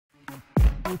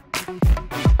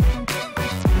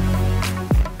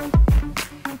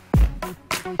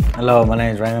Hello, my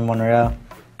name is Raymond Monreal,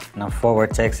 and I'm from Fort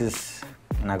Worth, Texas,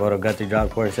 and I go to Guthrie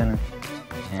Job Corps Center.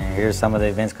 And here's some of the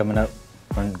events coming up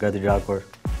from Guthrie Job Corps.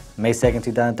 May 2nd,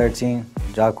 2013,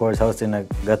 Job Corps is hosting a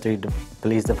Guthrie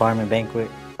Police Department banquet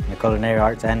in the Culinary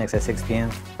Arts Annex at 6 p.m.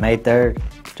 May 3rd,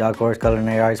 Job Corps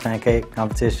Culinary Arts Pancake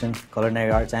Competition, Culinary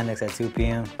Arts Annex at 2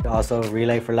 p.m. Also,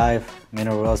 Relay for Life,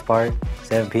 Mineral Wells Park,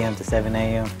 7 p.m. to 7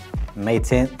 a.m. May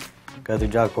 10th, Guthrie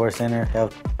Job Corps Center,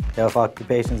 Health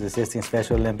Occupations Assisting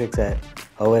Special Olympics at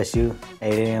OSU,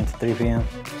 8 a.m. to 3 p.m.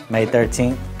 May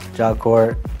 13th, Job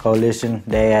Corps Coalition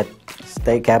Day at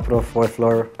State Capitol, 4th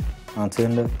floor on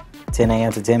Tunda, 10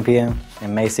 a.m. to 10 p.m.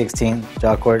 And May 16th,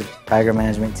 Job Corps Tiger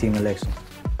Management Team Elections.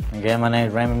 Again, my name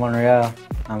is Raymond Monreal.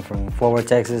 I'm from Fort Worth,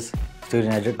 Texas,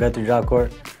 student at Guthrie Job Corps.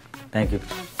 Thank you.